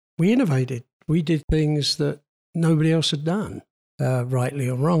we innovated. We did things that nobody else had done. Rightly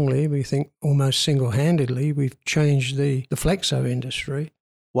or wrongly, we think almost single-handedly, we've changed the flexo industry.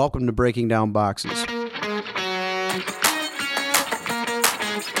 Welcome to Breaking Down Boxes.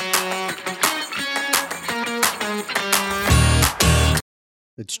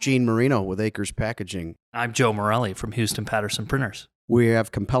 It's Gene Marino with Acres Packaging. I'm Joe Morelli from Houston Patterson Printers. We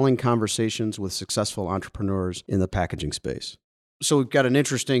have compelling conversations with successful entrepreneurs in the packaging space. So we've got an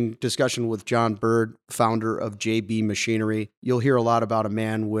interesting discussion with John Bird, founder of JB Machinery. You'll hear a lot about a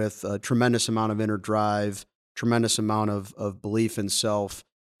man with a tremendous amount of inner drive, tremendous amount of belief in self,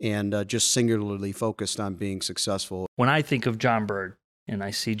 and just singularly focused on being successful. When I think of John Bird, and I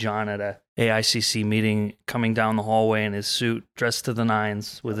see John at a AICC meeting coming down the hallway in his suit, dressed to the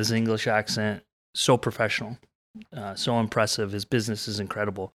nines with his English accent, so professional, so impressive. His business is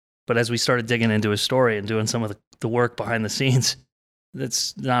incredible. But as we started digging into his story and doing some of the work behind the scenes,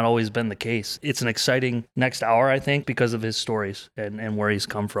 that's not always been the case. It's an exciting next hour, I think, because of his stories and where he's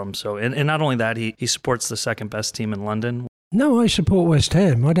come from. So, and not only that, he supports the second best team in London. No, I support West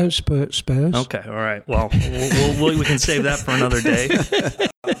Ham. I don't support Spurs. Okay, all right. Well, we can save that for another day.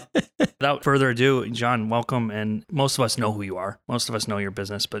 Without further ado, John, welcome. And most of us know who you are. Most of us know your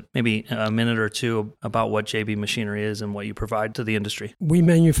business, but maybe a minute or two about what JB Machinery is and what you provide to the industry. We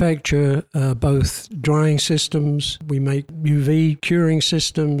manufacture both drying systems. We make UV curing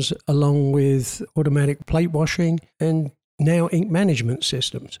systems along with automatic plate washing and now ink management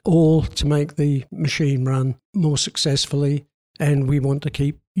systems, all to make the machine run more successfully. And we want to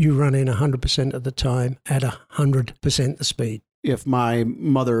keep you running 100% of the time at 100% the speed. If my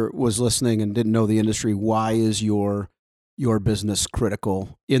mother was listening and didn't know the industry, why is your business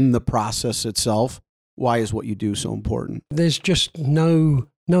critical in the process itself? Why is what you do so important? There's just no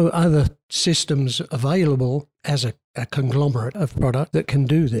other systems available as a conglomerate of product that can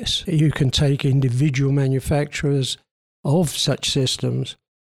do this. You can take individual manufacturers of such systems,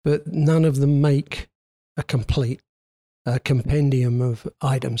 but none of them make a complete compendium of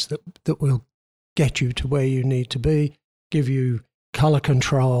items that will get you to where you need to be, give you color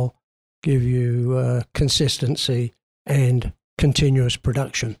control, give you consistency and continuous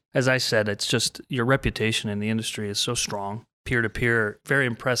production. As I said, it's just your reputation in the industry is so strong. Peer-to-peer, very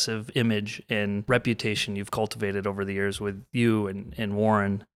impressive image and reputation you've cultivated over the years with you and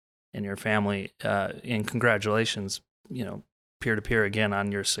Warren and your family. And congratulations, peer-to-peer again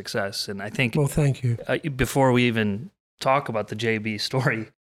on your success. And I think... Well, thank you. Before we even talk about the JB story,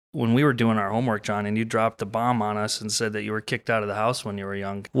 when we were doing our homework, John, and you dropped a bomb on us and said that you were kicked out of the house when you were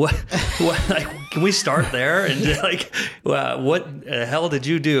young. What can we start there? And what the hell did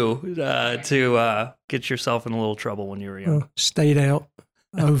you do to get yourself in a little trouble when you were young? Stayed out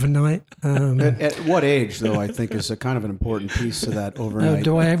overnight. At what age, though, I think is a kind of an important piece to that overnight.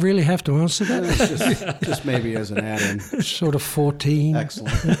 Do I really have to answer that? just maybe as an add-in. Sort of 14.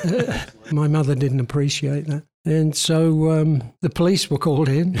 Excellent. My mother didn't appreciate that. And so the police were called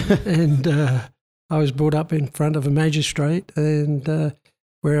in and I was brought up in front of a magistrate and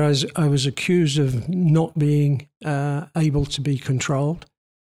whereas I was accused of not being able to be controlled.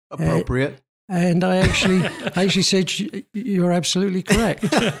 Appropriate. And I actually said, you're absolutely correct,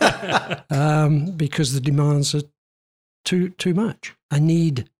 because the demands are too much. I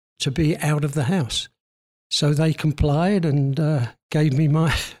need to be out of the house. So they complied and gave me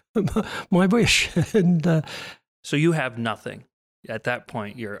my wish. And so you have nothing. At that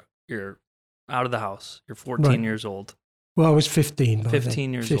point, you're out of the house. You're 14 right. years old. Well, I was 15 by 15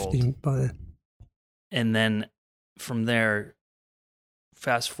 then. years 15 old. By then. And then from there,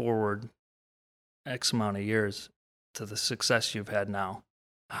 fast forward X amount of years to the success you've had now.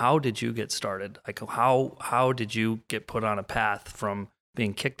 How did you get started? Like how did you get put on a path from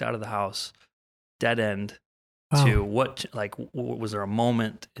being kicked out of the house, dead end, to what was there a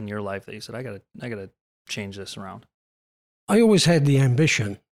moment in your life that you said, I gotta change this around? I always had the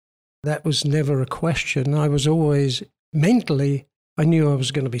ambition. That was never a question. I was always mentally, I knew I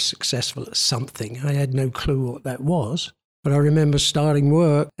was going to be successful at something. I had no clue what that was. But I remember starting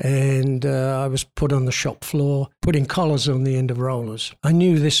work and I was put on the shop floor, putting collars on the end of rollers. I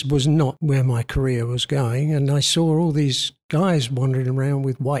knew this was not where my career was going. And I saw all these guys wandering around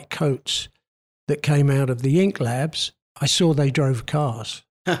with white coats that came out of the ink labs. I saw they drove cars.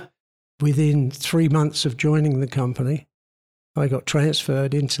 Within 3 months of joining the company, I got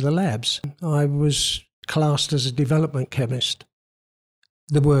transferred into the labs. I was classed as a development chemist.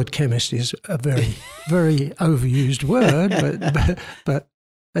 The word chemist is a very, very overused word, but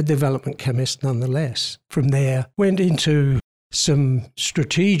a development chemist nonetheless. From there, went into some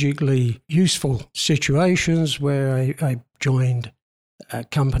strategically useful situations where I joined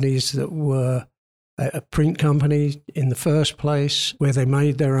companies that were a print company in the first place where they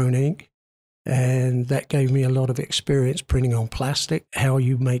made their own ink. And that gave me a lot of experience printing on plastic, how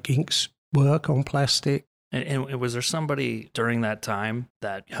you make inks work on plastic. And was there somebody during that time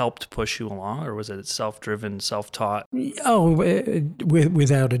that helped push you along, or was it self-driven, self-taught? Oh,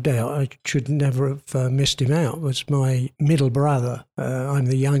 without a doubt. I should never have missed him out. It was my middle brother. I'm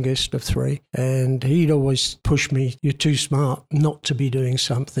the youngest of three. And he'd always push me, you're too smart not to be doing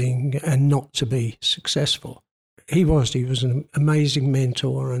something and not to be successful. He was an amazing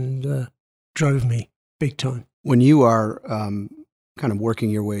mentor and drove me big time. When you are kind of working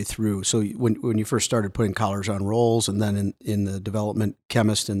your way through, so when you first started putting collars on rolls and then in the development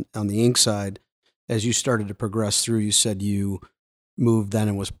chemist and on the ink side, as you started to progress through, you said you moved then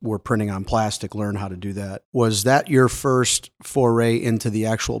and were printing on plastic, learn how to do that. Was that your first foray into the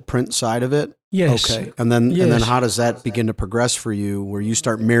actual print side of it? Yes. Okay. And then how does that begin to progress for you where you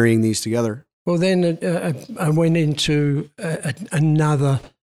start marrying these together? Well, then I went into another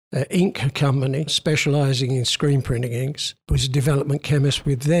ink company specializing in screen printing inks. Was a development chemist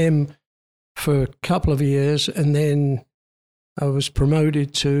with them for a couple of years, and then I was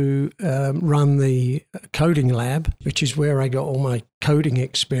promoted to run the coding lab, which is where I got all my coding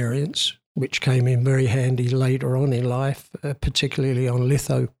experience, which came in very handy later on in life, particularly on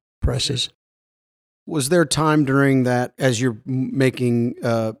litho presses. Was there time during that, as you're making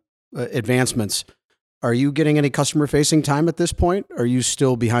advancements, are you getting any customer-facing time at this point? Or are you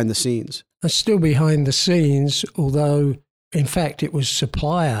still behind the scenes? I'm still behind the scenes, although, in fact, it was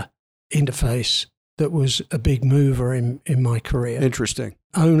supplier interface that was a big mover in my career. Interesting.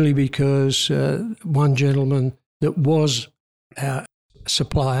 Only because one gentleman that was our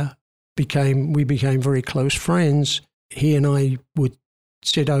supplier we became very close friends. He and I would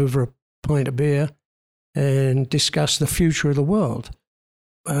sit over a pint of beer and discuss the future of the world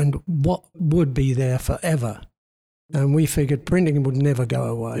and what would be there forever. And we figured printing would never go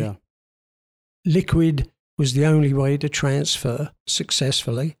away. Yeah. Liquid was the only way to transfer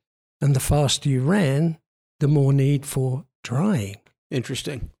successfully. And the faster you ran, the more need for drying.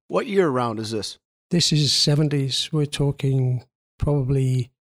 Interesting. What year round is this? This is 70s. We're talking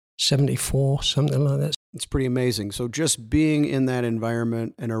probably 74, something like that. It's pretty amazing. So just being in that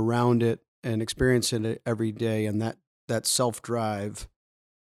environment and around it and experiencing it every day and that self-drive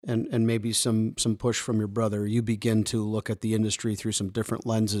and maybe some push from your brother, you begin to look at the industry through some different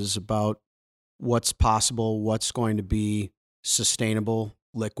lenses about what's possible, what's going to be sustainable,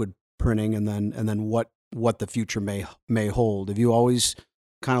 liquid printing, and then what the future may hold. Have you always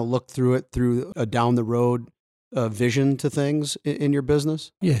kind of looked through it through a down the road vision to things in your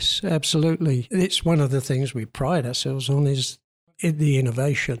business? Yes, absolutely. It's one of the things we pride ourselves on is in the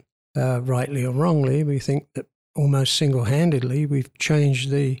innovation. Rightly or wrongly, we think that almost single-handedly we've changed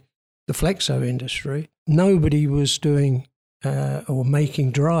the flexo industry. Nobody was doing or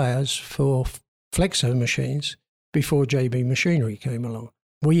making dryers for flexo machines before JB Machinery came along.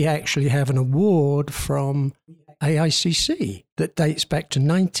 We actually have an award from AICC that dates back to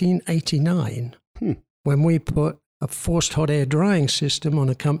 1989 when we put a forced hot air drying system on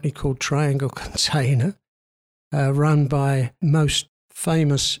a company called Triangle Container, run by most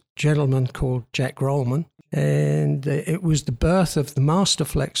famous gentleman called Jack Rollman. And it was the birth of the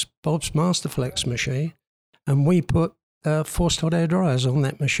Masterflex, Bob's Masterflex machine. And we put forced hot air dryers on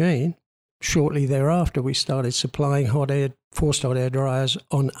that machine. Shortly thereafter, we started supplying forced hot air dryers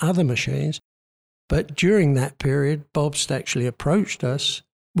on other machines. But during that period, Bob's actually approached us,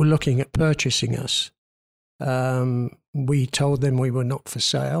 were looking at purchasing us. We told them we were not for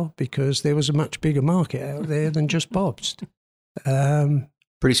sale because there was a much bigger market out there than just Bob's.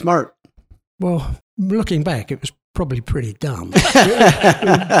 Pretty smart. Well, looking back, it was probably pretty dumb.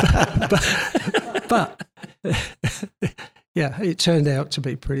 but yeah, it turned out to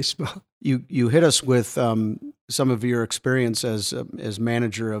be pretty smart. You hit us with some of your experience as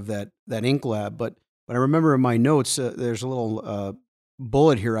manager of that ink lab, but I remember in my notes there's a little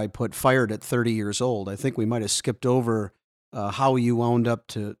bullet here I put fired at 30 years old. I think we might have skipped over how you wound up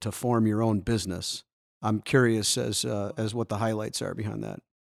to form your own business. I'm curious as what the highlights are behind that.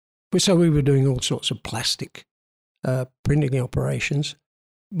 So we were doing all sorts of plastic printing operations.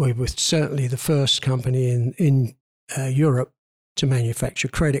 We were certainly the first company in Europe to manufacture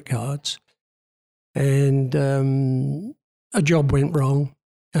credit cards. And a job went wrong,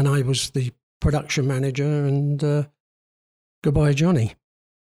 and I was the production manager, and goodbye, Johnny.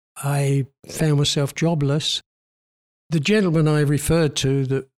 I found myself jobless. The gentleman I referred to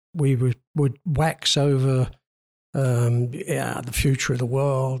that we would wax over the future of the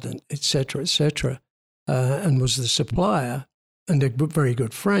world, and et cetera, and was the supplier, and a very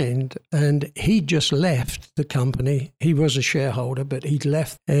good friend. And he just left the company. He was a shareholder, but he'd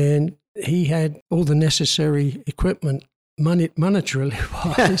left, and he had all the necessary equipment, monetarily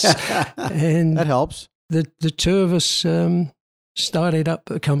wise. And that helps. The two of us started up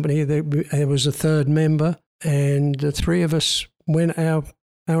the company. There was a third member, and the three of us went our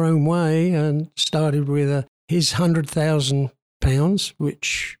own way and started with his £100,000,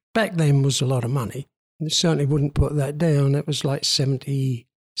 which back then was a lot of money. I certainly wouldn't put that down. It was like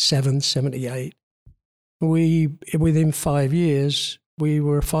 77, 78. Within 5 years, we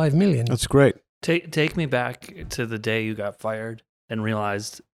were 5 million. That's great. Take me back to the day you got fired and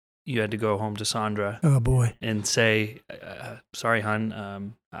realized you had to go home to Sandra. Oh, boy. And say, sorry, hon,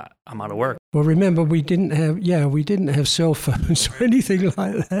 I'm out of work. Well, remember, we didn't have cell phones or anything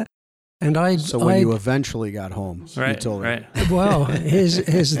like that. And when you eventually got home, you told her. Right. Well, here's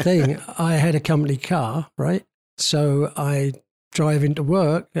the thing. I had a company car, right? So I drive into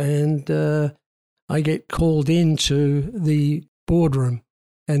work, and I get called into the boardroom.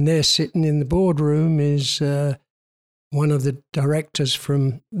 And there sitting in the boardroom is one of the directors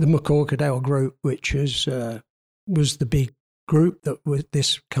from the McCorkadale Group, which was the big group that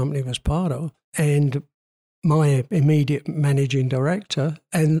this company was part of. And my immediate managing director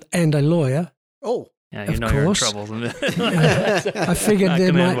and a lawyer. Oh, yeah, you of know course. You're in trouble. I figured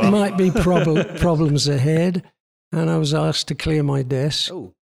there might be problems ahead, and I was asked to clear my desk.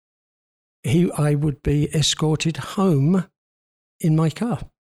 Oh. I would be escorted home in my car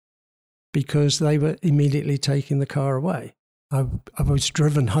because they were immediately taking the car away. I was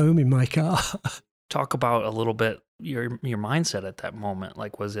driven home in my car. Talk about a little bit your mindset at that moment.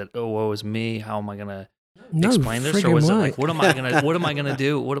 Like, was it, oh, woe is me? How am I going to explain this? Or was it like, what am I going to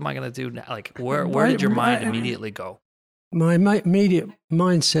do? What am I going to do now? Like, where did your mind immediately go? My immediate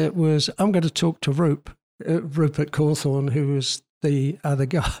mindset was, I'm going to talk to Rupert Cawthorne, who was the other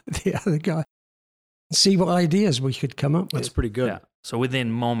guy, see what ideas we could come up with. That's pretty good. Yeah. So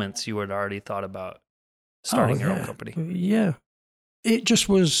within moments, you had already thought about starting your own company. Yeah. It just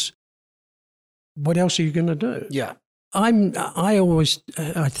was, what else are you going to do? Yeah. I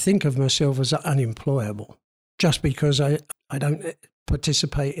think of myself as unemployable just because I don't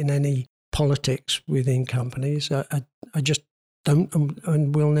participate in any politics within companies. I just don't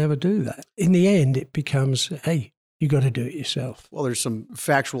and will never do that. In the end, it becomes, hey, you got to do it yourself. Well, there's some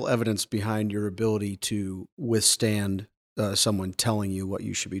factual evidence behind your ability to withstand someone telling you what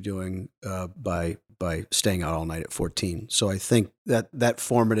you should be doing by staying out all night at 14. So I think that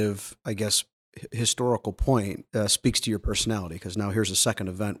formative, I guess, historical point speaks to your personality, because now here's a second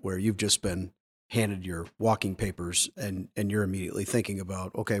event where you've just been handed your walking papers and you're immediately thinking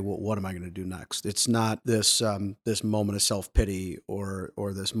about, okay, well, what am I going to do next? It's not this this moment of self-pity or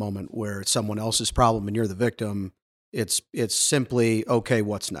this moment where it's someone else's problem and you're the victim. It's simply, okay,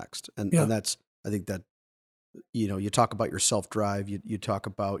 what's next? And that's, I think that, you talk about your self-drive, you talk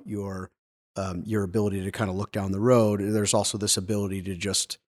about your ability to kind of look down the road. There's also this ability to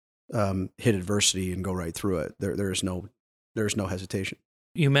just hit adversity and go right through it. There's no hesitation.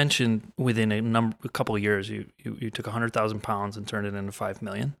 You mentioned within a couple of years, you took 100,000 pounds and turned it into 5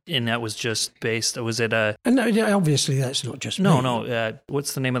 million, and that was just based. Was it a? And obviously, that's not just no, me. no.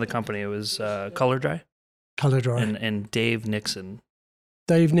 What's the name of the company? It was Color Dry. Color Dry. And Dave Nixon.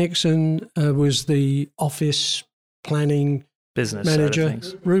 Dave Nixon was the office planning business manager. Side of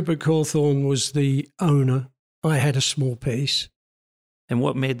things. Rupert Cawthorne was the owner. I had a small piece. And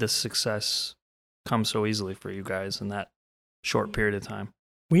what made this success come so easily for you guys in that short period of time?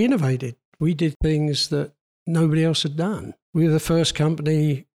 We innovated. We did things that nobody else had done. We were the first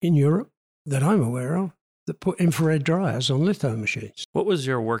company in Europe that I'm aware of that put infrared dryers on litho machines. What was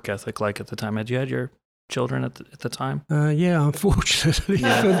your work ethic like at the time? Had you had your children at the time? Yeah, unfortunately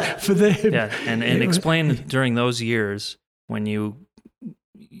for them. Yeah, and explain during those years when you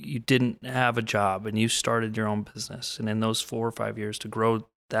didn't have a job and you started your own business, and in those 4 or 5 years to grow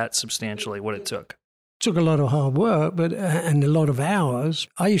that substantially, what it took. Took a lot of hard work, and a lot of hours.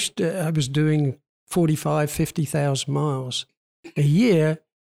 I was doing 50,000 miles a year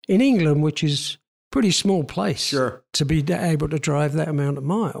in England, which is a pretty small place to be able to drive that amount of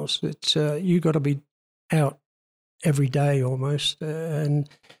miles. It's you got to be out every day almost, and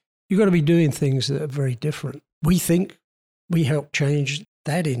you got to be doing things that are very different. We think we helped change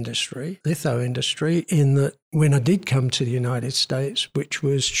that industry, litho industry, in that when I did come to the United States, which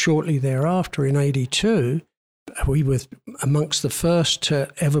was shortly thereafter in 82, we were amongst the first to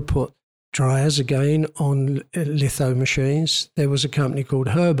ever put dryers again on litho machines. There was a company called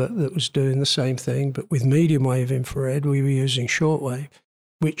Herbert that was doing the same thing, but with medium wave infrared, we were using shortwave,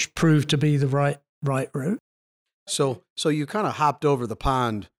 which proved to be the right route. So you kind of hopped over the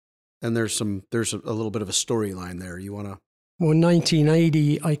pond, and there's a little bit of a storyline there. You want to? Well,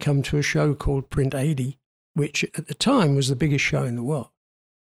 1980, I come to a show called Print 80, which at the time was the biggest show in the world.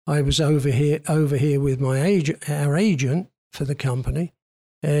 I was over here with our agent for the company,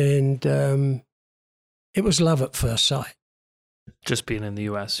 and it was love at first sight. Just being in the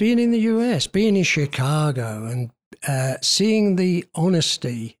U.S. Being in the U.S., being in Chicago, and seeing the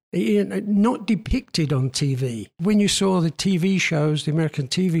honesty, not depicted on TV. When you saw the TV shows, the American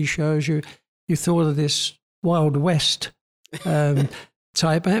TV shows, you thought of this Wild West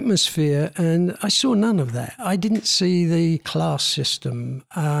type atmosphere, and I saw none of that. I didn't see the class system.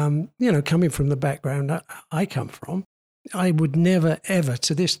 Coming from the background I come from, I would never, ever,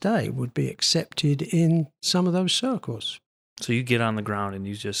 to this day, would be accepted in some of those circles. So you get on the ground and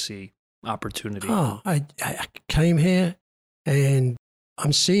you just see opportunity. Oh, I came here and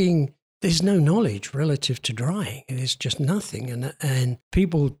I'm seeing there's no knowledge relative to drying. It's just nothing, and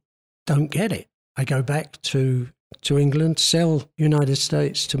people don't get it. I go back to England, sell United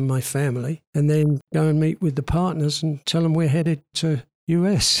States to my family, and then go and meet with the partners and tell them we're headed to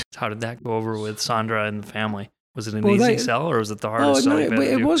US. How did that go over with Sandra and the family? Was it an easy sell, or was it the hardest sell? No,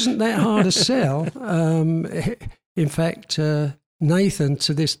 it wasn't that hard to sell. In fact, Nathan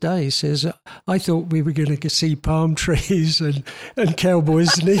to this day says, I thought we were going to see palm trees and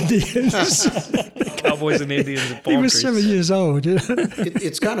cowboys and Indians. Cowboys and Indians and palm trees. He was 7 years old.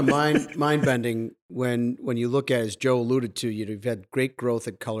 It's kind of mind-bending when you look at, as Joe alluded to, you've had great growth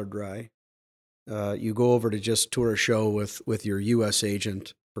at Color Dry. You go over to just tour a show with your U.S.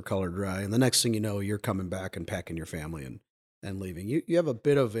 agent for Color Dry, and the next thing you know, you're coming back and packing your family and leaving. You have a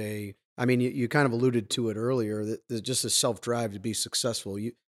bit of a... I mean, you kind of alluded to it earlier, that just a self-drive to be successful.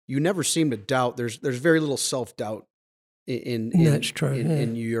 You never seem to doubt. There's very little self-doubt That's true.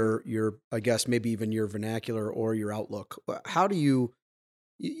 In your I guess maybe even your vernacular or your outlook. How do you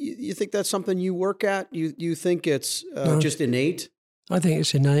think that's something you work at? You think it's just innate? I think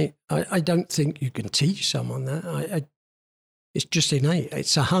it's innate. I don't think you can teach someone that. It's just innate.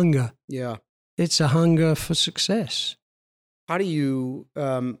 It's a hunger. Yeah. It's a hunger for success. How do you...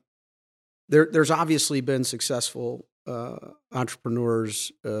 There's obviously been successful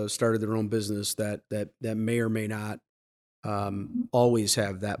entrepreneurs started their own business that may or may not always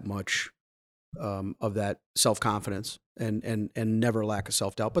have that much of that self-confidence and never lack of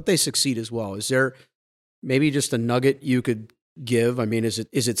self-doubt, but they succeed as well. Is there maybe just a nugget you could give? I mean, is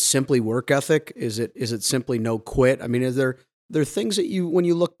it simply work ethic? Is it simply no quit? I mean, is there things that you, when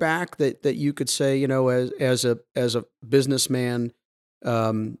you look back, that you could say, as a businessman,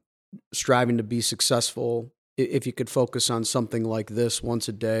 striving to be successful, if you could focus on something like this once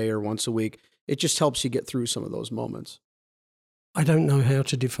a day or once a week, it just helps you get through some of those moments? I don't know how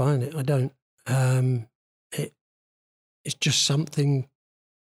to define it. I don't. It's just something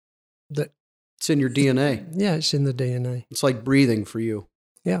that... It's in your DNA. Yeah, it's in the DNA. It's like breathing for you.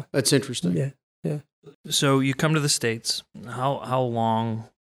 Yeah. That's interesting. Yeah. So you come to the States. How long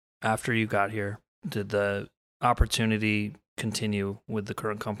after you got here did the opportunity continue with the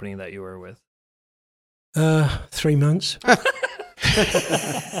current company that you were with? 3 months.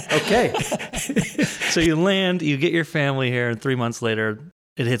 Okay. So you land, you get your family here, and 3 months later,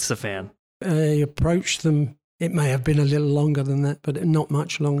 it hits the fan. I approached them. It may have been a little longer than that, but not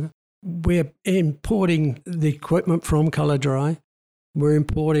much longer. We're importing the equipment from Color Dry. We're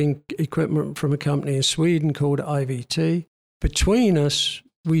importing equipment from a company in Sweden called IVT. Between us,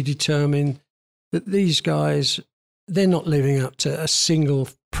 we determined that these guys, they're not living up to a single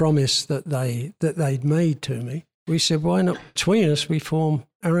promise that they'd made to me. We said, why not between us we form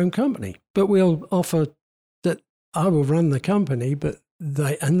our own company? But we'll offer that I will run the company, but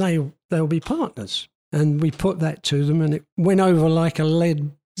they'll be partners. And we put that to them, and it went over like a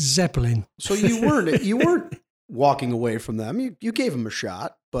lead zeppelin. So you weren't walking away from them. You gave them a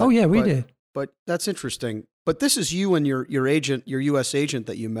shot. But, we did. But that's interesting. But this is you and your agent, your U.S. agent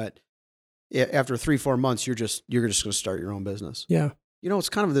that you met. After 3-4 months, you're just going to start your own business. Yeah. It's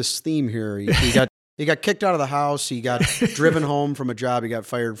kind of this theme here. He got kicked out of the house. He got driven home from a job he got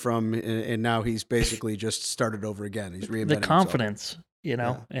fired from, and now he's basically just started over again. He's reinvented the confidence,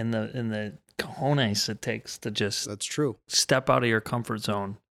 himself. And the cojones it takes to just that's true. Step out of your comfort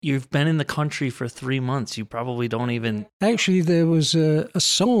zone. You've been in the country for 3 months. You probably don't even... Actually, there was a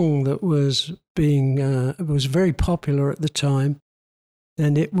song that was was very popular at the time,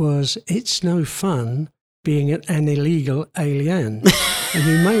 and it was "It's No Fun Being an Illegal Alien." And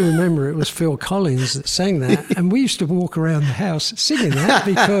you may remember it was Phil Collins that sang that. And we used to walk around the house singing that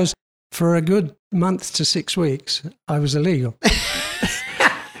because for a good month to 6 weeks, I was illegal.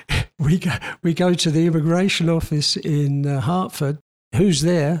 we go to the immigration office in Hartford. Who's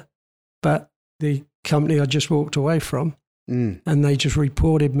there? But the company I just walked away from, and they just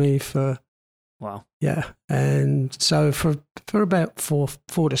reported me for. Wow. Yeah, and so for about four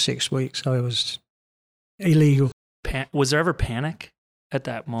to 6 weeks, I was illegal. Was there ever panic at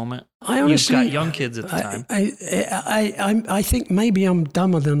that moment? I honestly, you've got young kids at the time. I think maybe I'm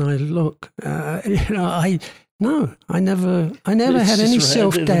dumber than I look. I never had any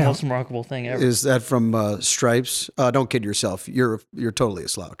self The doubt. most remarkable thing ever. Is that from Stripes? Don't kid yourself. You're totally a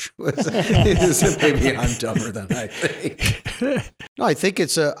slouch. Maybe I'm dumber than I think. No, I think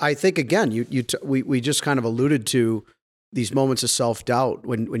I think again, we just kind of alluded to these moments of self doubt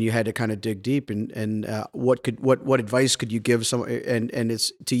when you had to kind of dig deep and what advice could you give someone? And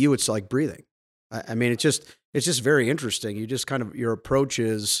it's to you, it's like breathing. I mean, it's just very interesting. You just kind of your approach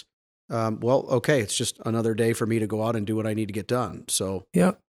is. Well, okay, it's just another day for me to go out and do what I need to get done. So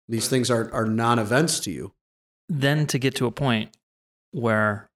these things are non-events to you. Then to get to a point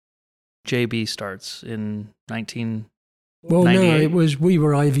where JB starts in 1998. Well, no, we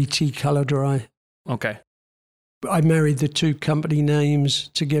were IVT Color Dry. Okay. I married the two company names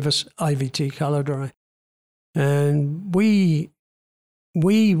to give us IVT Color Dry. And we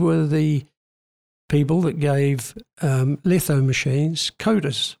were the people that gave litho machines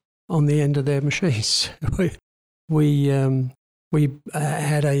coders on the end of their machines. we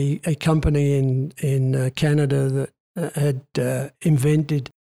had a company in Canada that had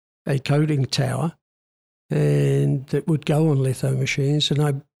invented a coding tower and that would go on litho machines, and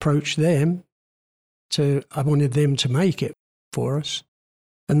I approached them I wanted them to make it for us,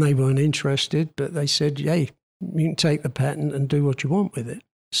 and they weren't interested, but they said, hey, you can take the patent and do what you want with it.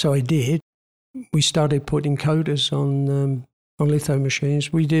 So I did. We started putting coders on litho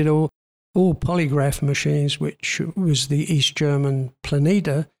machines. We did all polygraph machines, which was the East German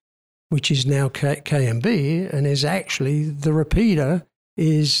Planeta, which is now KMB, and is actually the repeater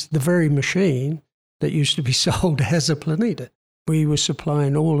is the very machine that used to be sold as a Planeta. We were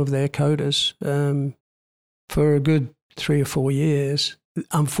supplying all of their coders for a good 3 or 4 years.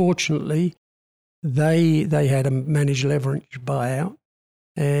 Unfortunately, they had a managed leverage buyout,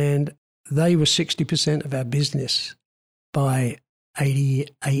 and they were 60% of our business by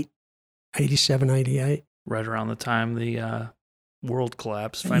 88, 87, 88. Right around the time the world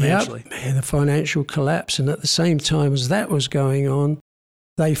collapsed financially. Yep, man, the financial collapse. And at the same time as that was going on,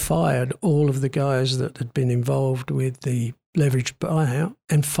 they fired all of the guys that had been involved with the leverage buyout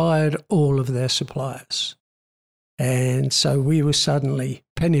and fired all of their suppliers. And so we were suddenly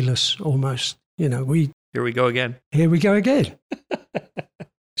penniless almost. Here we go again. Here we go again.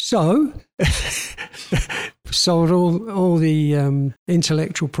 So, sold all the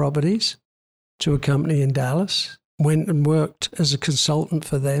intellectual properties to a company in Dallas, went and worked as a consultant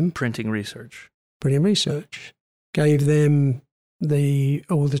for them. Printing research. Gave them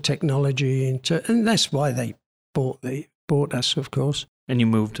all the technology, and that's why they bought us, of course. And you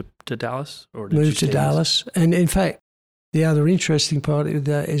moved to Dallas? Or moved to Dallas. And in fact, the other interesting part of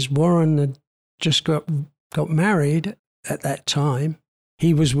that is Warren had just got married at that time.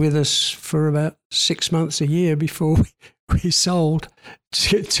 He was with us for about 6 months, a year before we sold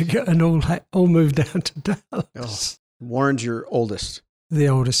to get and all moved down to Dallas. Oh. Warren's your oldest. The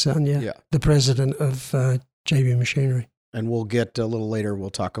oldest son, yeah. The president of JB Machinery. And we'll get a little later, we'll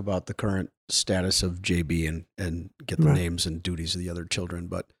talk about the current status of JB and get the names and duties of the other children.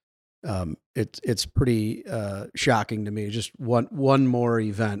 But it's pretty shocking to me. Just one more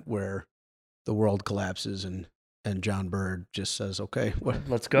event where the world collapses and John Bird just says, okay,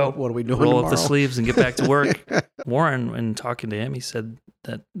 let's go. What are we doing Roll tomorrow? up the sleeves and get back to work. Warren, in talking to him, he said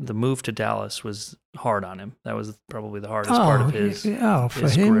that the move to Dallas was hard on him. That was probably the hardest part of his for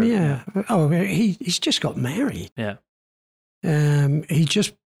him, career. Yeah. Oh, he's just got married. Yeah. He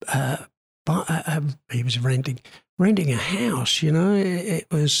just he was renting a house. It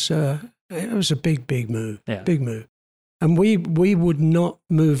was a big move. Yeah. Big move. And we would not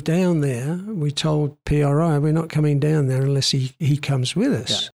move down there. We told PRI we're not coming down there unless he comes with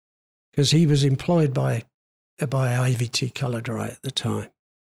us, because he was employed by IVT Color Dry at the time.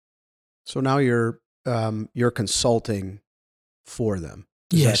 So now you're consulting for them.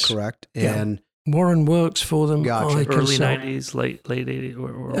 Is that correct? Yeah. And Warren works for them. Gotcha. Early 90s, late 80s?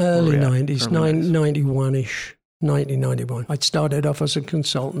 Early 90s, 91-ish. 1991. I started off as a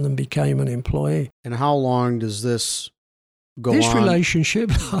consultant and became an employee. And how long does this go this on? Relationship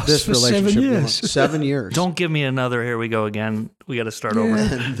lasts for 7 years. 7 years. Don't give me another, here we go again. We got to start over.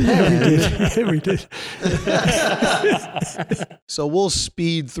 We did. So we'll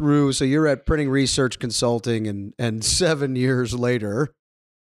speed through. So you're at Printing Research Consulting, and 7 years later,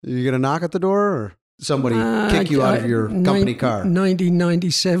 You going to knock at the door or somebody kick you out of your company car?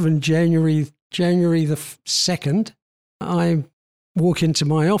 1997, January the 2nd, I walk into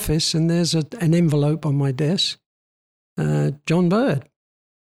my office and there's an envelope on my desk. John Bird.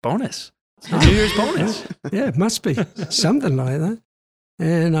 Bonus. New Year's bonus. Yeah, it must be. Something like that.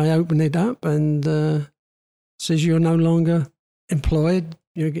 And I open it up and says, you're no longer employed.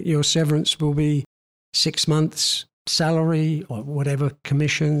 Your severance will be 6 months salary or whatever,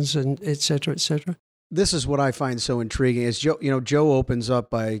 commissions and et cetera, et cetera. This is what I find so intriguing is Joe opens up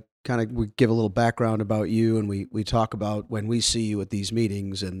by we give a little background about you, and we talk about when we see you at these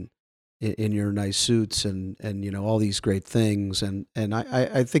meetings and in your nice suits and all these great things. And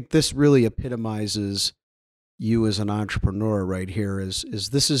I think this really epitomizes you as an entrepreneur right here is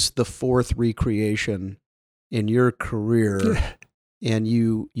this is the fourth recreation in your career and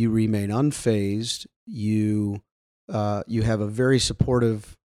you remain unfazed. You have a very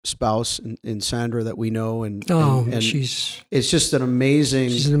supportive spouse in Sandra that we know, and it's just an amazing.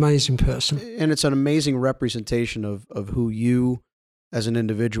 She's an amazing person, and it's an amazing representation of who you as an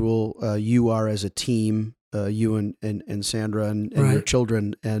individual, you are as a team, you and Sandra and right. your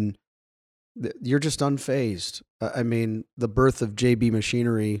children, and you're just unfazed. I mean, the birth of JB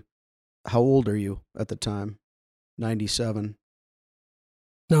Machinery. How old are you at the time? 97.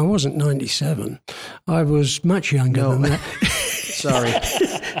 No, I wasn't 97. I was much younger than that.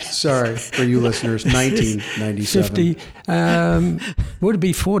 Sorry for you listeners. 1997. 50. Would it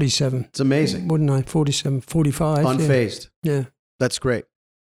be 47? It's amazing. Wouldn't I? 47, 45. Unfazed. Yeah. That's great.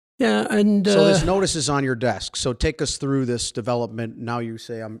 Yeah, and so this notice is on your desk. So take us through this development. Now you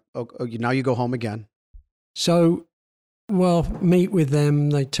say now you go home again. So, meet with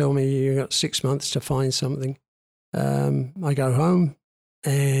them. They tell me you got 6 months to find something. I go home,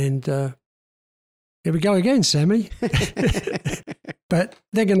 and here we go again, Sammy. But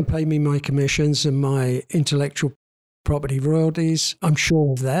they're going to pay me my commissions and my intellectual property royalties. I'm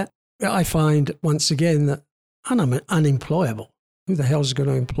sure of that. I find once again that I'm unemployable. Who the hell's going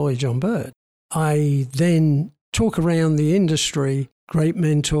to employ John Bird? I then talk around the industry, great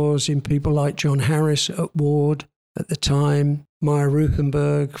mentors in people like John Harris at Ward at the time, Meyer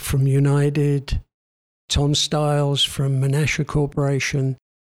Ruthenberg from United, Tom Stiles from Menasha Corporation.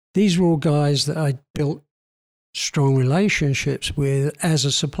 These were all guys that I built strong relationships with as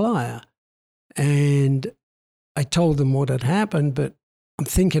a supplier. And I told them what had happened, but I'm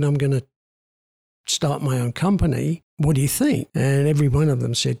thinking I'm going to start my own company. What do you think? And every one of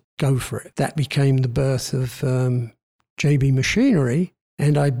them said, go for it. That became the birth of JB Machinery.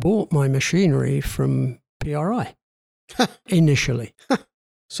 And I bought my machinery from PRI initially.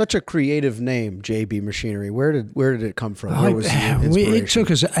 Such a creative name, JB Machinery. Where did it come from? Where was the inspiration? It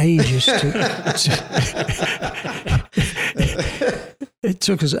took us ages It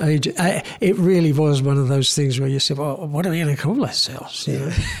took us ages. It really was one of those things where you said, well, what are we going to call ourselves? You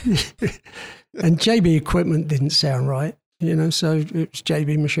know? And JB Equipment didn't sound right, so it's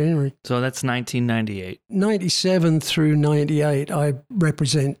JB Machinery. So that's 1998. 97 through 98, I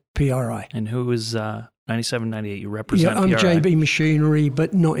represent PRI. And who is 97, 98? You represent PRI? I'm JB Machinery,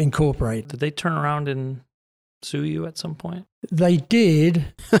 but not incorporated. Did they turn around and sue you at some point? They did.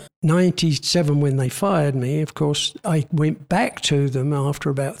 97 when they fired me. Of course, I went back to them after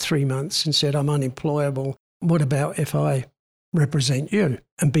about 3 months and said, I'm unemployable. What about if I represent you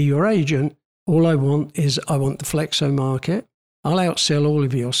and be your agent? All I want is the Flexo market. I'll outsell all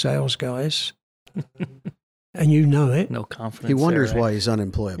of your sales guys. And you know it. No confidence. He wonders there, right? why he's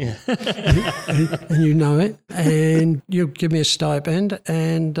unemployable. Yeah. and you know it. And you'll give me a stipend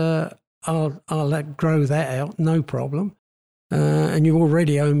and I'll grow that out, no problem. And you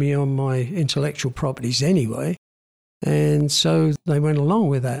already owe me on my intellectual properties anyway. And so they went along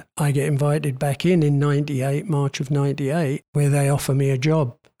with that. I get invited back in 98, March of 98, where they offer me a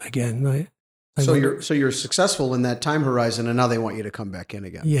job again. So you're successful in that time horizon, and now they want you to come back in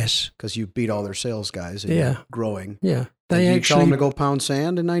again. Yes, because you beat all their sales guys. And you're growing. Yeah, Did you tell them to go pound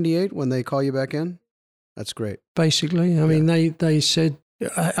sand in 98 when they call you back in? That's great. Basically, I mean, they said.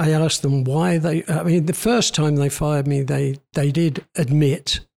 I asked them why they. I mean, the first time they fired me, they did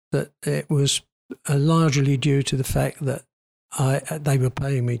admit that it was largely due to the fact that they were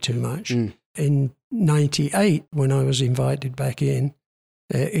paying me too much. Mm. In 98, when I was invited back in.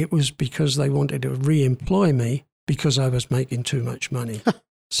 It was because they wanted to re-employ me because I was making too much money.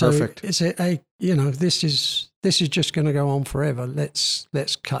 So perfect. It's this is just going to go on forever. Let's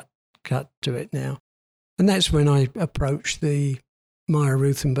cut to it now, and that's when I approached the Meyer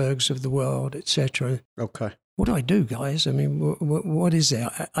Ruthenbergs of the world, etc. Okay. What do I do, guys? I mean, what is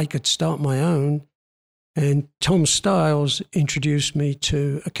there? I could start my own. And Tom Stiles introduced me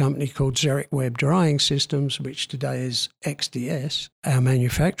to a company called Xeric Web Drying Systems, which today is XDS, our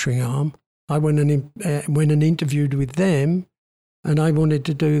manufacturing arm. I went and interviewed with them, and I wanted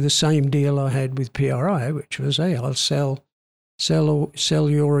to do the same deal I had with PRI, which was, hey, I'll sell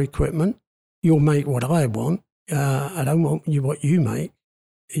your equipment. You'll make what I want. I don't want what you make.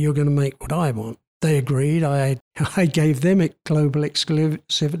 You're going to make what I want. They agreed. I gave them global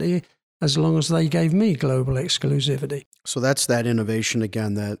exclusivity as long as they gave me global exclusivity. So that's that innovation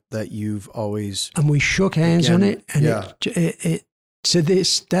again that you've always... And we shook hands on it. And it to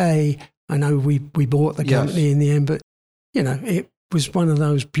this day, I know we bought the company in the end, but, it was one of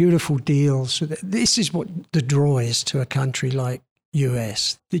those beautiful deals. This is what the draw is to a country like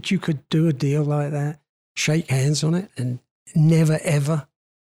US, that you could do a deal like that, shake hands on it, and never, ever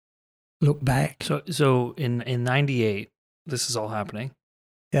look back. So in 98, this is all happening.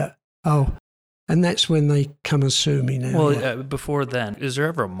 Yeah. Oh, and that's when they come and sue me now. Well, before then, is there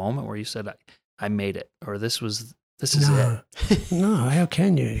ever a moment where you said, I made it, or this is it? No, how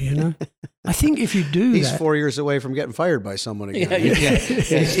can you, I think if you do He's 4 years away from getting fired by someone again.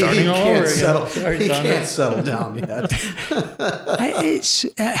 He's starting all over again. He can't settle down yet. It's...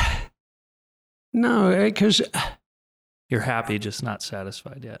 no, because... You're happy, just not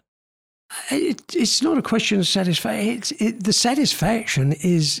satisfied yet. It's not a question of satisfaction. The satisfaction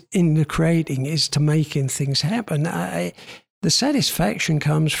is in the creating, is to making things happen. The satisfaction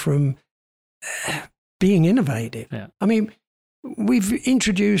comes from being innovative. Yeah. I mean, we've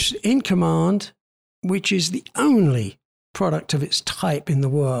introduced In Command, which is the only product of its type in the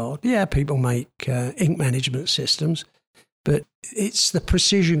world. Yeah, people make ink management systems, but it's the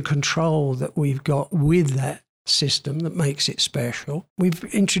precision control that we've got with that system that makes it special. We've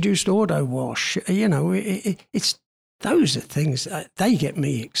introduced auto wash. It's those are things that they get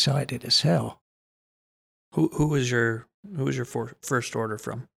me excited as hell. Who was your first order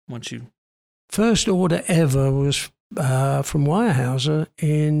from? First order ever was from Weyerhaeuser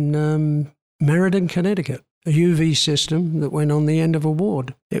in Meriden, Connecticut. A UV system that went on the end of a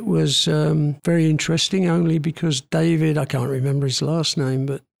ward. It was very interesting only because David, I can't remember his last name,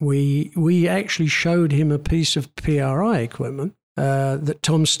 but we actually showed him a piece of PRI equipment that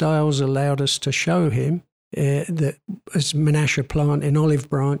Tom Stiles allowed us to show him that was Menasha plant in Olive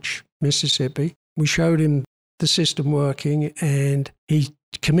Branch, Mississippi. We showed him the system working, and he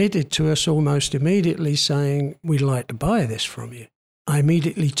committed to us almost immediately saying, we'd like to buy this from you. I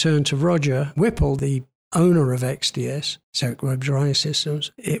immediately turned to Roger Whipple, the owner of XDS, Xeric Web Drying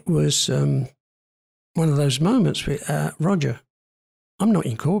Systems. It was one of those moments with Roger, I'm not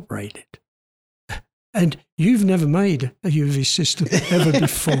incorporated. And you've never made a UV system ever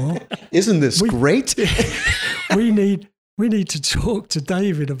before. Isn't this great? we need to talk to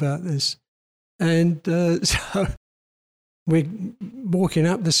David about this. And so we're walking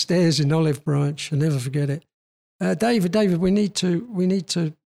up the stairs in Olive Branch. I'll never forget it. David, we need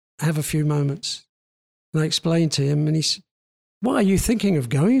to have a few moments. And I explained to him, and he said, "Why, are you thinking of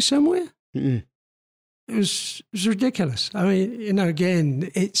going somewhere?" Mm-mm. It was ridiculous. I mean, again,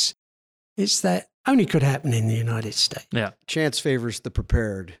 it's that only could happen in the United States. Yeah, chance favors the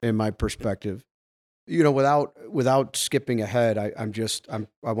prepared, in my perspective. Without skipping ahead, I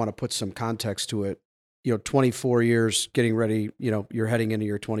want to put some context to it. 24 years, getting ready. You're heading into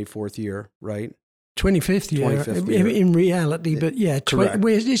your 24th year, right? 25th year, in reality, but yeah,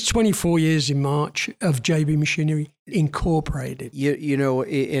 it's 24 years in March of JB Machinery Incorporated.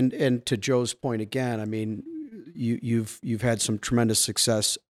 And to Joe's point again, I mean, you've had some tremendous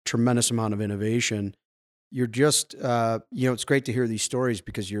success, tremendous amount of innovation. You're just, it's great to hear these stories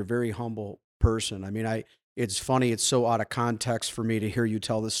because you're a very humble person. I mean, it's funny, it's so out of context for me to hear you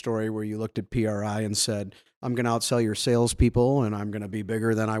tell this story where you looked at PRI and said, I'm going to outsell your salespeople and I'm going to be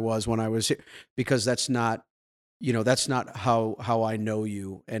bigger than I was when I was here, because that's not how I know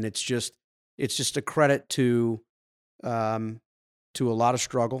you. And it's just a credit to a lot of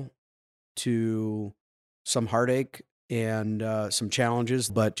struggle, to some heartache and some challenges,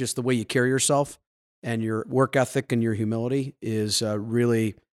 but just the way you carry yourself and your work ethic and your humility is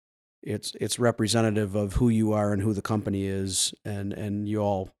really, it's representative of who you are and who the company is, and you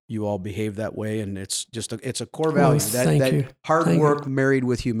all behave that way, and it's a core value. That hard work married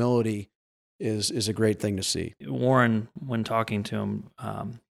with humility is a great thing to see. Warren, when talking to him,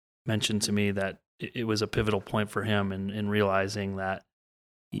 mentioned to me that it was a pivotal point for him in realizing that,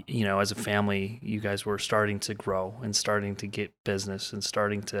 as a family, you guys were starting to grow and starting to get business and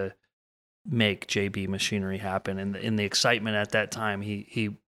starting to make JB Machinery happen, and in the excitement at that time,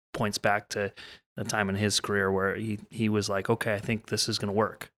 he points back to a time in his career where he was like, okay, I think this is going to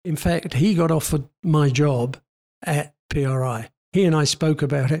work. In fact, he got offered my job at PRI. He and I spoke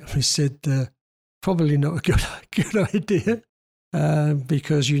about it. We said, probably not a good idea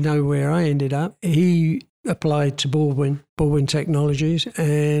because you know where I ended up. He applied to Baldwin Technologies,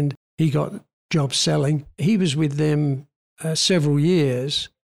 and he got jobs selling. He was with them several years,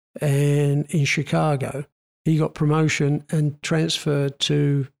 and in Chicago, he got promotion and transferred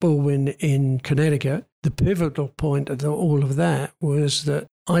to Baldwin in Connecticut. The pivotal point of all of that was that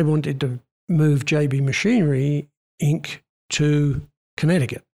I wanted to move JB Machinery Inc. to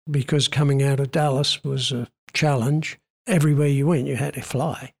Connecticut because coming out of Dallas was a challenge. Everywhere you went, you had to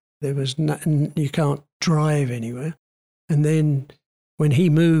fly. There was nothing, you can't drive anywhere. And then when he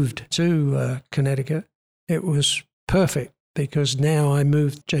moved to Connecticut, it was perfect because now I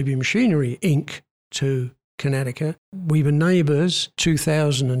moved JB Machinery Inc. to Connecticut. We were neighbors.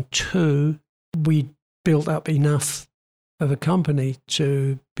 2002, we built up enough of a company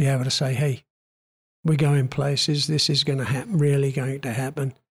to be able to say, hey, we're going places. This is going to happen, really going to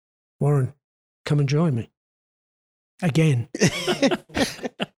happen. Warren, come and join me. Again.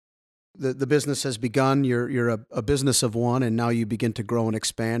 The business has begun. You're a business of one, and now you begin to grow and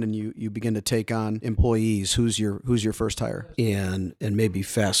expand, and you begin to take on employees. Who's your first hire? And maybe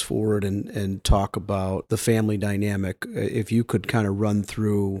fast forward and talk about the family dynamic. If you could kind of run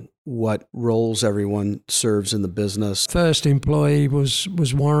through what roles everyone serves in the business. First employee was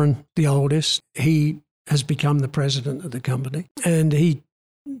Warren, the oldest. He has become the president of the company, and he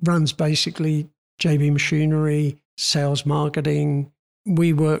runs basically JB Machinery, sales, marketing.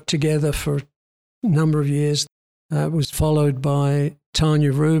 We worked together for a number of years. It was followed by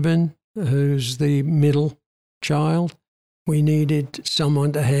Tanya Rubin, who's the middle child. We needed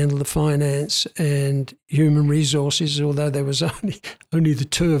someone to handle the finance and human resources, although there was only the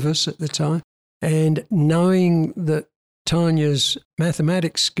two of us at the time. And knowing that Tanya's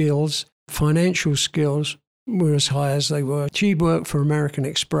mathematics skills, financial skills were as high as they were. She worked for American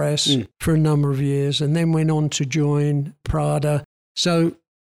Express for a number of years and then went on to join Prada. So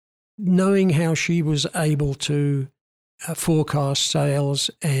knowing how she was able to forecast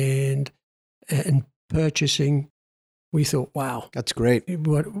sales and purchasing, we thought, wow. That's great.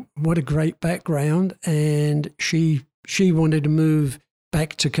 What a great background. And she wanted to move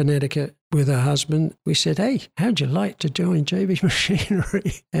back to Connecticut with her husband. We said, hey, how'd you like to join JB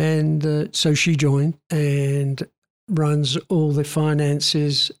Machinery? And so she joined and runs all the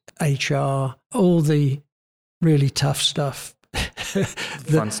finances, HR, all the really tough stuff.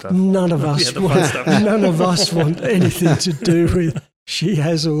 Fun stuff. None of us want anything to do with. She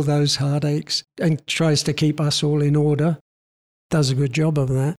has all those heartaches and tries to keep us all in order. Does a good job of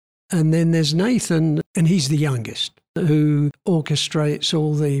that. And then there's Nathan, and he's the youngest, who orchestrates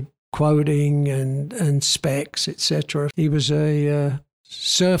all the quoting and specs, etc. He was a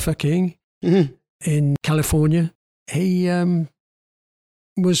surfer king in California. He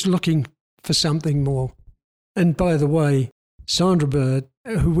was looking for something more. And by the way, Sandra Bird,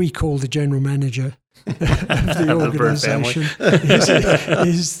 who we call the general manager of the organisation,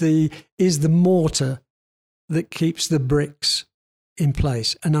 is the mortar that keeps the bricks in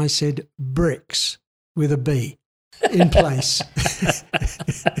place. And I said bricks with a B, in place.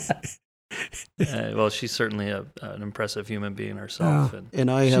 Well, she's certainly an impressive human being herself.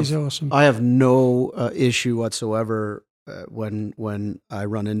 She's awesome. I have no issue whatsoever when I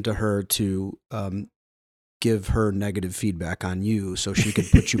run into her to give her negative feedback on you so she could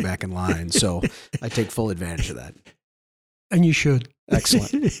put you back in line. So I take full advantage of that. And you should.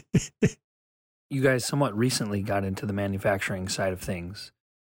 Excellent. You guys somewhat recently got into the manufacturing side of things.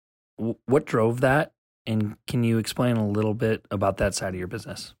 What drove that? And can you explain a little bit about that side of your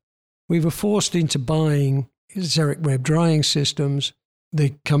business? We were forced into buying Xeric Web Drying Systems,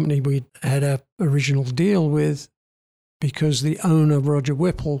 the company we had our original deal with, because the owner, Roger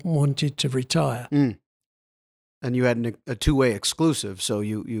Whipple, wanted to retire. And you had a two-way exclusive, so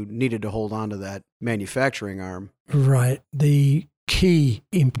you needed to hold on to that manufacturing arm. Right. The key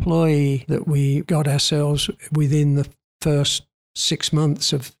employee that we got ourselves within the first 6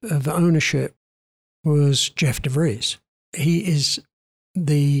 months of ownership was Jeff DeVries. He is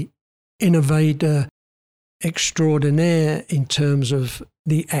the innovator extraordinaire in terms of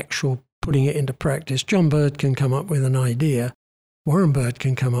the actual putting it into practice. John Bird can come up with an idea. Warren Bird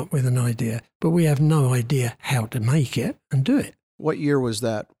can come up with an idea, but we have no idea how to make it and do it. What year was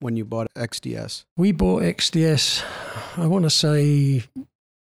that when you bought XDS? We bought XDS, I want to say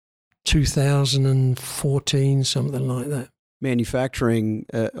 2014, something like that. Manufacturing,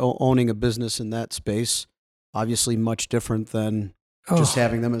 owning a business in that space, obviously much different than just Oh,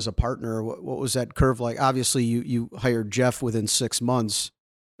 having them as a partner? What was that curve like? Obviously, you hired Jeff within 6 months.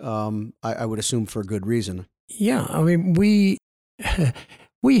 I would assume for a good reason. yeah, I mean, we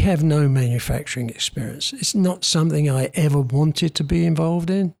have no manufacturing experience. It's not something I ever wanted to be involved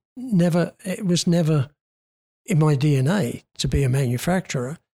in. Never, it was never in my DNA to be a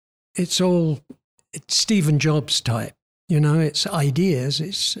manufacturer. It's Stephen Jobs type. It's ideas.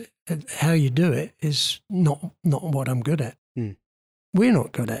 It's how you do it is not what I'm good at. We're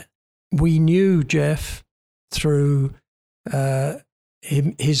not good at. We knew Jeff through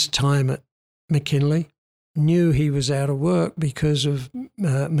his time at McKinley. Knew he was out of work because of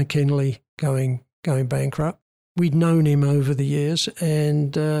McKinley going bankrupt. We'd known him over the years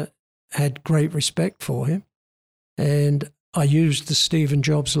and had great respect for him. And I used the Stephen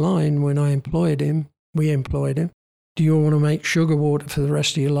Jobs line when I employed him. We employed him. Do you want to make sugar water for the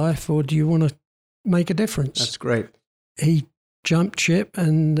rest of your life, or do you want to make a difference? That's great. He jumped ship,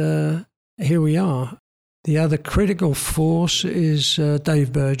 and here we are. The other critical force is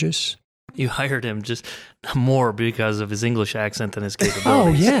Dave Burgess. You hired him just more because of his English accent and his Oh,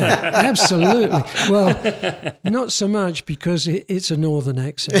 capabilities. yeah, absolutely. Well, not so much because it's a northern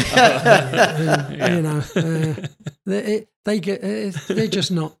accent. They're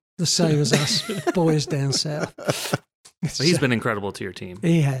just not the same as us boys down south. So he's been incredible to your team.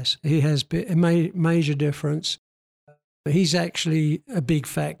 He has been a major difference. He's actually a big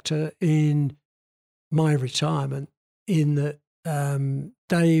factor in my retirement in that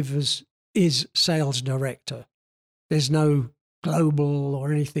Dave is sales director. There's no global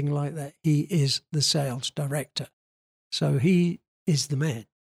or anything like that. He is the sales director. So he is the man.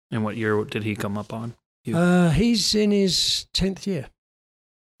 And what year did he come up on? He's in his 10th year.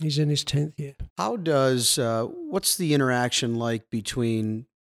 How does what's the interaction like between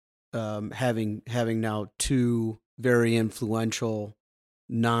having now two very influential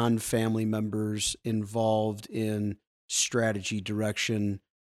non-family members involved in strategy, direction,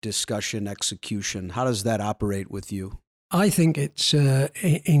 discussion, execution? How does that operate with you? I think it's an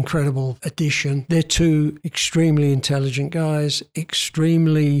incredible addition. They're two extremely intelligent guys,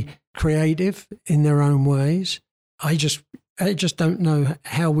 extremely creative in their own ways. I just don't know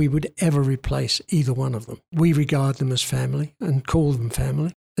how we would ever replace either one of them. We regard them as family and call them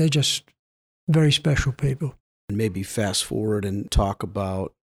family. They're just very special people. Maybe fast forward and talk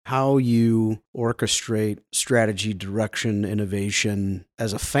about how you orchestrate strategy, direction, innovation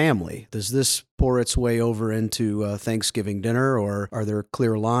as a family. Does this pour its way over into Thanksgiving dinner, or are there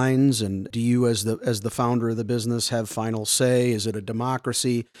clear lines? And do you, as the founder of the business, have final say? Is it a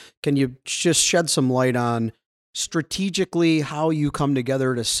democracy? Can you just shed some light on strategically how you come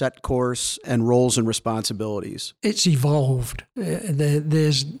together to set course and roles and responsibilities? It's evolved.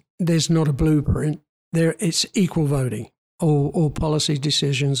 There's not a blueprint. It's equal voting. All policy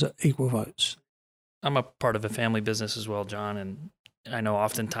decisions are equal votes. I'm a part of a family business as well, John, and I know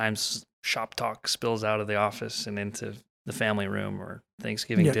oftentimes shop talk spills out of the office and into the family room or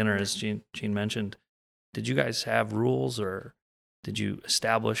Thanksgiving dinner, as Gene mentioned. Did you guys have rules, or did you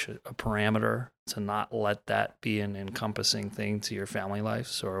establish a parameter to not let that be an encompassing thing to your family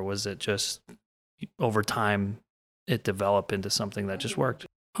lives, or was it just over time it developed into something that just worked?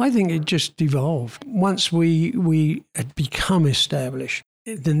 I think it just evolved. Once we had become established,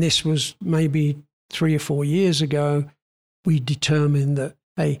 then this was maybe 3 or 4 years ago, we determined that,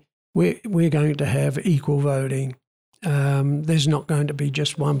 hey, we're going to have equal voting. There's not going to be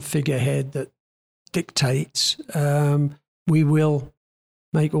just one figurehead that dictates. We will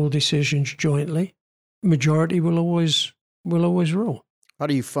make all decisions jointly. Majority will always rule. How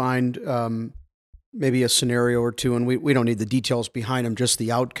do you find maybe a scenario or two, and we don't need the details behind them, just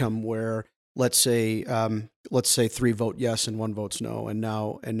the outcome where let's say 3 vote yes and 1 votes no, and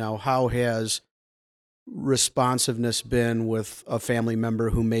now how has responsiveness been with a family member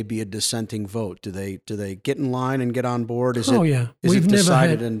who may be a dissenting vote? Do they get in line and get on board? Is it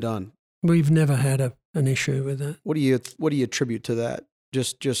decided and done? We've never had an issue with that. What do you attribute to that?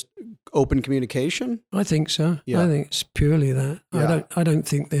 Just open communication? I think so. Yeah. I think it's purely that. Yeah. I don't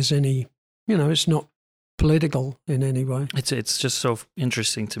think there's any, it's not political in any way. It's just so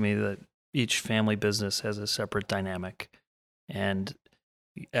interesting to me that each family business has a separate dynamic. And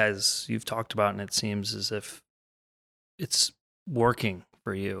as you've talked about, and it seems as if it's working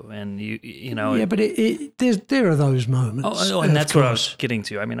for you, and you know. Yeah, but there are those moments. Oh, and that's what I was getting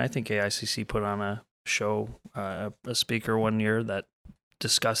to. I mean, I think AICC put on a show, a speaker one year that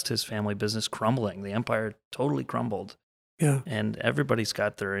discussed his family business crumbling. The empire totally crumbled. Yeah. And everybody's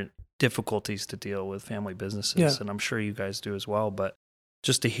got their difficulties to deal with family businesses, and I'm sure you guys do as well. But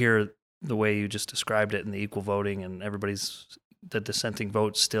just to hear the way you just described it and the equal voting and everybody's the dissenting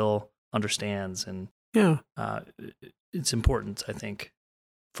vote still understands. And Yeah. it's important, I think,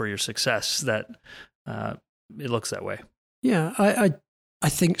 for your success that it looks that way. Yeah, I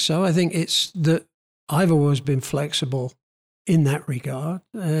think so. I think it's that I've always been flexible in that regard.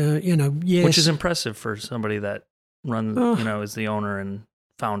 Yes. Which is impressive for somebody that runs, is the owner and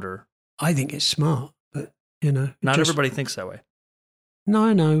founder. I think it's smart, but, Not everybody thinks that way. No,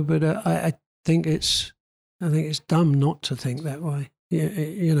 I know, but I think it's dumb not to think that way.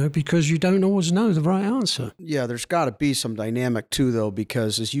 Because you don't always know the right answer. Yeah, there's got to be some dynamic too, though,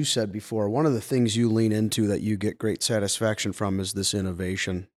 because as you said before, one of the things you lean into that you get great satisfaction from is this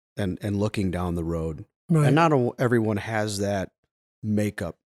innovation and looking down the road. Right. And not everyone has that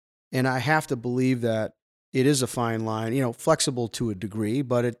makeup. And I have to believe that it is a fine line, flexible to a degree.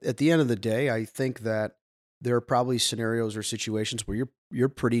 But at the end of the day, I think that there are probably scenarios or situations where you're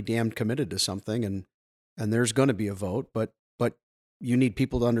pretty damn committed to something, and there's going to be a vote, but you need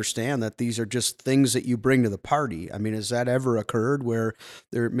people to understand that these are just things that you bring to the party. I mean, has that ever occurred where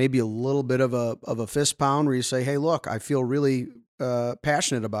there may be a little bit of a fist pound where you say, hey, look, I feel really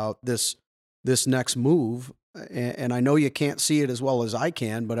passionate about this next move, and I know you can't see it as well as I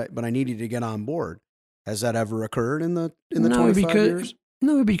can, but I need you to get on board. Has that ever occurred in the 25 years?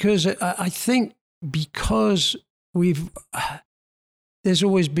 No, because I think because there's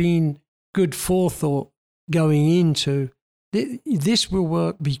always been good forethought going into this will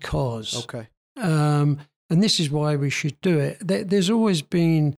work because. Okay. And this is why we should do it. There's always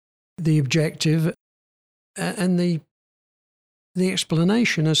been the objective and the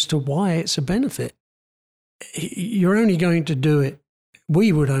explanation as to why it's a benefit. You're only going to do it,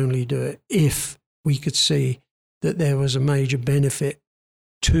 we would only do it if we could see that there was a major benefit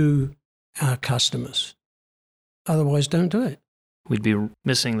to our customers. Otherwise, don't do it. We'd be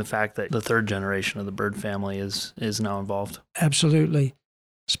missing the fact that the third generation of the Bird family is now involved. Absolutely.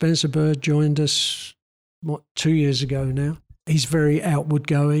 Spencer Bird joined us, 2 years ago now. He's very outward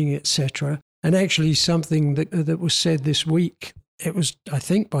going, etc. And actually something that was said this week, it was, I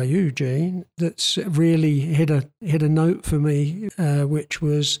think, by you, Gene, that's really hit a note for me, which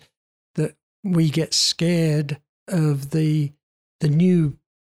was that we get scared of the new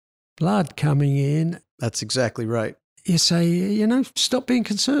blood coming in. That's exactly right. You say, stop being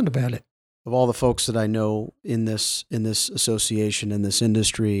concerned about it. Of all the folks that I know in this association, in this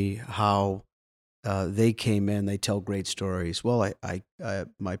industry, how they came in, they tell great stories. Well,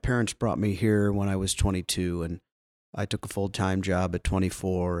 my parents brought me here when I was 22, and I took a full-time job at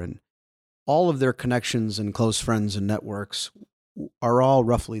 24, and all of their connections and close friends and networks are all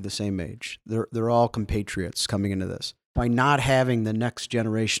roughly the same age. They're all compatriots coming into this. By not having the next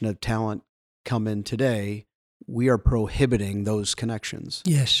generation of talent come in today, we are prohibiting those connections.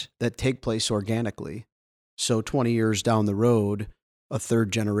 Yes. That take place organically. So 20 years down the road, a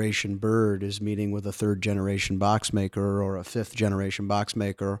third generation Bird is meeting with a third generation box maker or a fifth generation box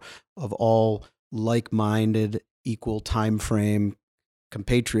maker of all like-minded, equal time frame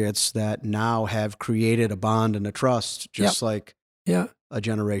compatriots that now have created a bond and a trust just like a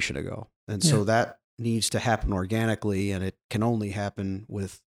generation ago. And so that needs to happen organically, and it can only happen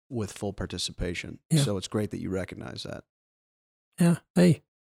with full participation. Yeah. So it's great that you recognize that. Yeah. Hey,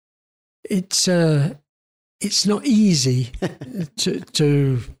 it's not easy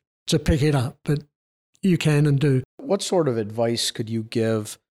to pick it up, but you can and do. What sort of advice could you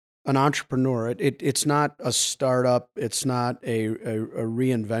give an entrepreneur? It's not a startup. It's not a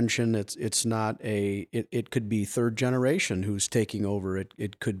reinvention. It's not it could be third generation who's taking over.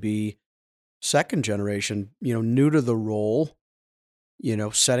 It could be second generation, new to the role,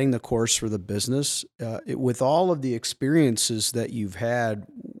 setting the course for the business. With all of the experiences that you've had,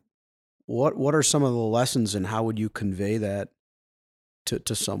 what are some of the lessons, and how would you convey that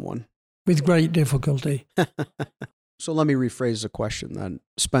to someone? With great difficulty. So let me rephrase the question then.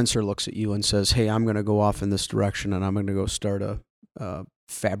 Spencer looks at you and says, hey, I'm going to go off in this direction, and I'm going to go start a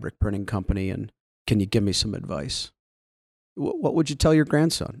fabric printing company, and can you give me some advice? What would you tell your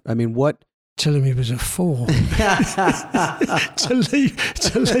grandson? I mean, what? Tell him he was a fool to leave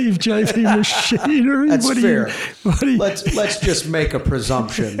JB Machinery. That's fair. Let's just make a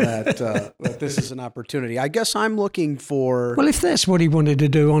presumption that this is an opportunity. I guess I'm looking for. Well, if that's what he wanted to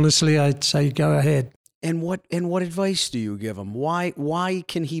do, honestly, I'd say go ahead. And what advice do you give him? Why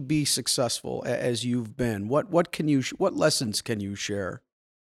can he be successful as you've been? What lessons can you share?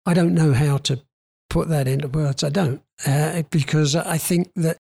 I don't know how to put that into words. I don't, because I think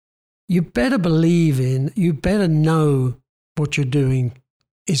that you better you better know what you're doing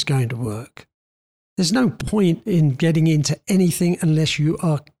is going to work. There's no point in getting into anything unless you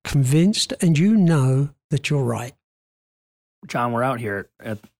are convinced and you know that you're right. John, we're out here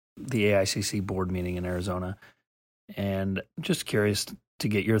at the AICC board meeting in Arizona, and just curious to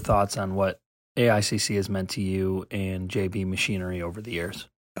get your thoughts on what AICC has meant to you and JB Machinery over the years.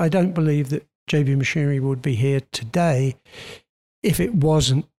 I don't believe that JB Machinery would be here today if it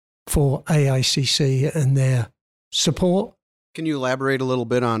wasn't for AICC and their support. Can you elaborate a little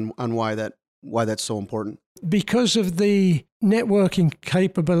bit on why that's so important? Because of the networking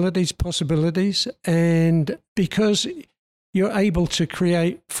capabilities, possibilities, and because you're able to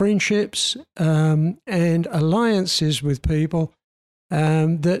create friendships and alliances with people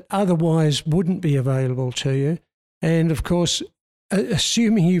that otherwise wouldn't be available to you. And of course,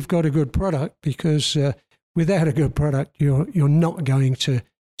 assuming you've got a good product, because without a good product, you're not going to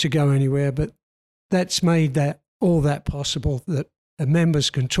go anywhere. But that's made all that possible, that members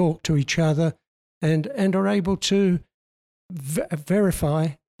can talk to each other and are able to verify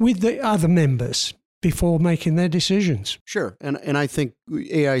with the other members before making their decisions. Sure. And I think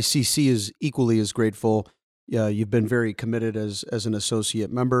AICC is equally as grateful. You've been very committed as an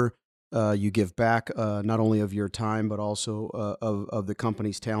associate member. You give back not only of your time, but also of the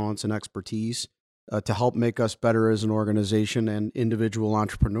company's talents and expertise to help make us better as an organization and individual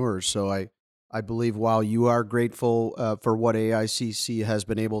entrepreneurs. So I believe while you are grateful for what AICC has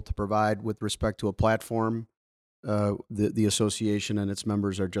been able to provide with respect to a platform, the association and its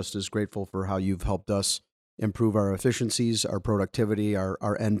members are just as grateful for how you've helped us improve our efficiencies, our productivity,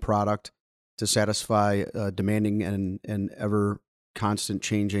 our end product to satisfy demanding and ever constant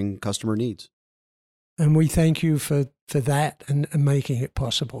changing customer needs. And we thank you for that and making it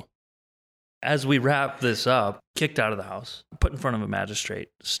possible. As we wrap this up, kicked out of the house, put in front of a magistrate,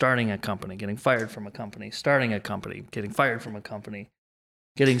 starting a company, getting fired from a company, starting a company, getting fired from a company,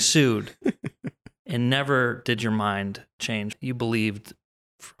 getting sued, and never did your mind change. You believed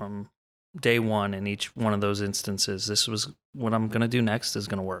from day one in each one of those instances, this was what I'm going to do next is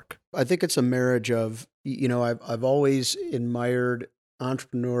going to work. I think it's a marriage of, I've always admired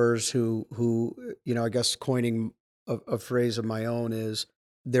entrepreneurs who, I guess coining a phrase of my own is,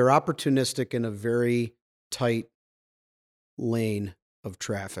 they're opportunistic in a very tight lane of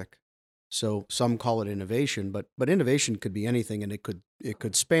traffic. So some call it innovation, but innovation could be anything, and it could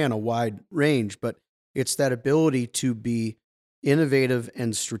span a wide range. But it's that ability to be innovative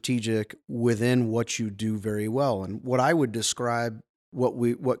and strategic within what you do very well. And what I would describe,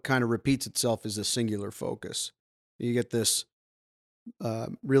 what kind of repeats itself, is a singular focus. You get this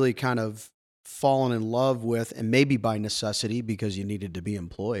really kind of fallen in love with, and maybe by necessity because you needed to be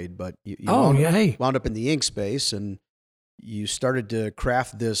employed, but you wound up in the ink space, and you started to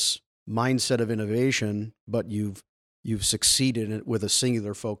craft this mindset of innovation, but you've succeeded in it with a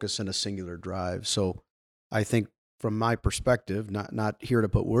singular focus and a singular drive. So I think from my perspective, not here to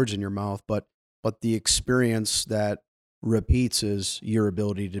put words in your mouth, but the experience that repeats is your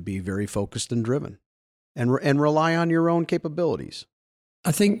ability to be very focused and driven and rely on your own capabilities.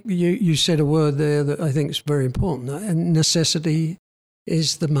 I think you said a word there that I think is very important. And necessity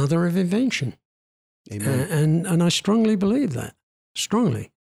is the mother of invention. Amen. And I strongly believe that.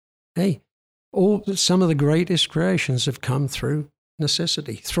 Strongly. Hey, some of the greatest creations have come through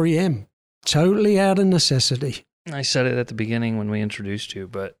necessity. 3M, totally out of necessity. I said it at the beginning when we introduced you,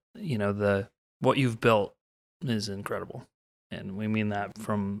 but what you've built is incredible. And we mean that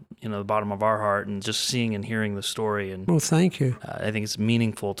from, the bottom of our heart, and just seeing and hearing the story. And well, thank you. I think it's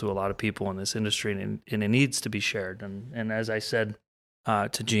meaningful to a lot of people in this industry, and it needs to be shared. And as I said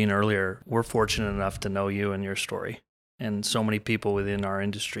to Gene earlier, we're fortunate enough to know you and your story. And so many people within our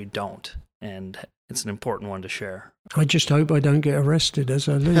industry don't. And it's an important one to share. I just hope I don't get arrested as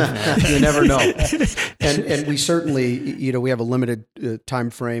I leave. You never know. And we certainly, we have a limited time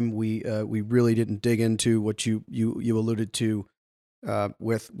frame. We really didn't dig into what you alluded to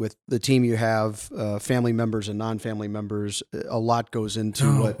with the team you have, family members and non-family members. A lot goes into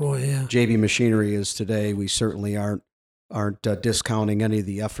JB Machinery is today. We certainly aren't discounting any of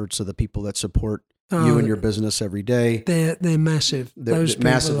the efforts of the people that support you and your business every day. They're massive. They're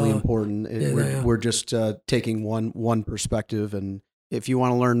massively important. We're just taking one perspective. And if you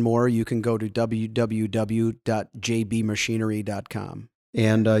want to learn more, you can go to www.jbmachinery.com.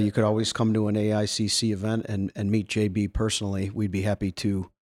 And you could always come to an AICC event and meet JB personally. We'd be happy to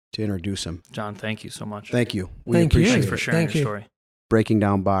introduce him. John, thank you so much. Thank you. We appreciate it. Thanks for sharing your story. Breaking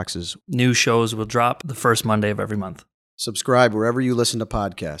Down Boxes. New shows will drop the first Monday of every month. Subscribe wherever you listen to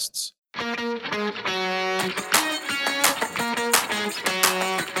podcasts.